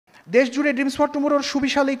দেশ জুড়ে dreams for টুমরোর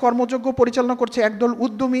সুবিশাল এই কর্মযজ্ঞ পরিচালনা করছে একদল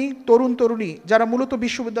উদ্যমী তরুণ তরুণী যারা মূলত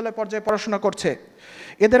বিশ্ববিদ্যালয় পর্যায়ে পড়াশোনা করছে।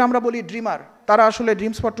 এদের আমরা বলি ড্রিমার, তারা আসলে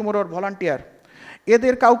ড্রিমস ফর টুমরোর ভলান্টিয়ার।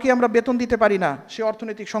 এদের কাউকে আমরা বেতন দিতে পারি না, সে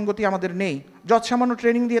অর্থনৈতিক সঙ্গতি আমাদের নেই। যৎসামান্য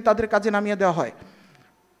ট্রেনিং দিয়ে তাদের কাজে নামিয়ে দেওয়া হয়।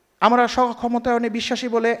 আমরা স্বক্ষমতায়নে বিশ্বাসী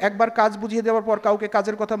বলে একবার কাজ বুঝিয়ে দেওয়ার পর কাউকে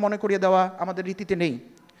কাজের কথা মনে করিয়ে দেওয়া আমাদের রীতিতে নেই।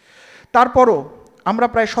 তারপরও আমরা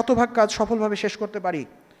প্রায় শতভাগ কাজ সফলভাবে শেষ করতে পারি।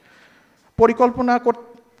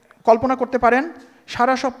 কল্পনা করতে পারেন,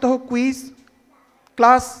 সারা সপ্তাহ কুইজ,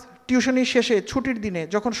 ক্লাস, টিউশনি শেষে ছুটির দিনে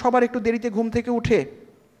যখন সবার একটু দেরিতে ঘুম থেকে উঠে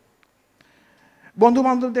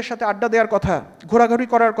বন্ধুবান্ধবদের সাথে আড্ডা দেওয়ার কথা, ঘোরাঘুরি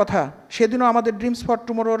করার কথা, সেদিনও আমাদের ড্রিমস ফর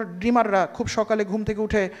টুমরোর ড্রিমাররা খুব সকালে ঘুম থেকে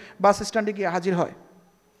উঠে বাস স্ট্যান্ডে গিয়ে হাজির হয়।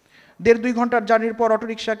 1.5-2 ঘন্টার জার্নির পর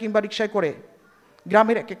অটোরিকশা কিংবা রিকশায় করে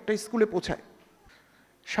গ্রামের এক একটা স্কুলে পৌঁছায়।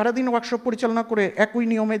 সারাদিন ওয়ার্কশপ পরিচালনা করে একই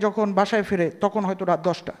নিয়মে যখন বাসায় ফেরে তখন হয়তো রাত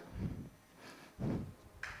 10টা।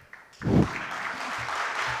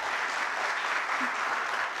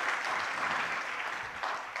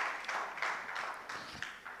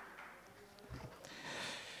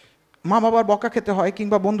 মা বাবার বকা খেতে হয়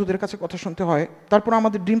কিংবা বন্ধুদের কাছে কথা শুনতে হয়, তারপর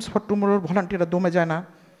আমাদের ড্রিমস ফর টুমরোর ভলান্টিয়াররা দমে যায় না,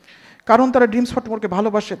 কারণ তারা ড্রিমস ফর টুমরোকে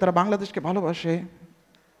ভালোবাসে, তারা বাংলাদেশকে ভালোবাসে।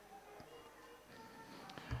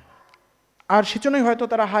 আর সেজন্যই হয়তো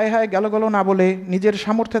তারা হায় হায় গেল গেল না বলে নিজের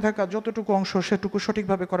সামর্থ্যে থাকা যতটুকু অংশ সেটুকু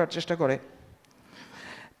সঠিকভাবে করার চেষ্টা করে।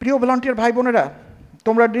 প্রিয় ভলান্টিয়ার ভাই বোনেরা,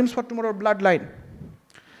 তোমরা ড্রিমস ফর টুমরোর ব্লাড লাইন।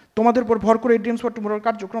 তোমাদের উপর ভর করে ড্রিমস ফর টুমরোর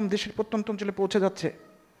কার্যক্রম দেশের প্রত্যন্ত অঞ্চলে পৌঁছে যাচ্ছে।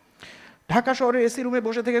 ঢাকা শহরে এসি রুমে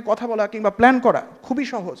বসে থেকে কথা বলা কিংবা প্ল্যান করা খুবই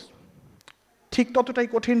সহজ, ঠিক ততটাই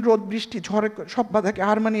কঠিন রোদ বৃষ্টি ঝড়ে সব বাধাকে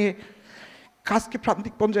হার মানিয়ে কাজকে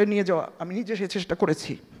প্রান্তিক পর্যায়ে নিয়ে যাওয়া আমি নিজে সে চেষ্টা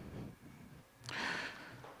করেছি।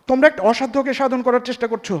 তোমরা একটা অসাধ্যকে সাধন করার চেষ্টা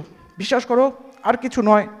করছো, বিশ্বাস করো আর কিছু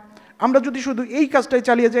নয়। আমরা যদি শুধু এই কাজটাই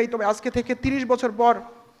চালিয়ে যাই তবে আজকে থেকে 30 বছর পর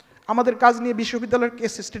আমাদের কাজ নিয়ে বিশ্ববিদ্যালয়ের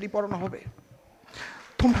কেস স্টাডি পড়ানো হবে।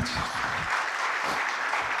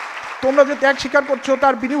 তোমরা যে ত্যাগ স্বীকার করছো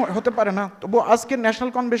তার বিনিময় হতে পারে না, তবু আজকের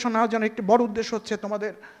ন্যাশনাল কনভেনশন আয়োজনের একটি বড় উদ্দেশ্য হচ্ছে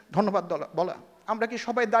তোমাদের ধন্যবাদ বলা। আমরা কি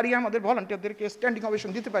সবাই দাঁড়িয়ে আমাদের ভলান্টিয়ারদেরকে স্ট্যান্ডিং ওভেশন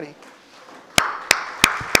দিতে পারি?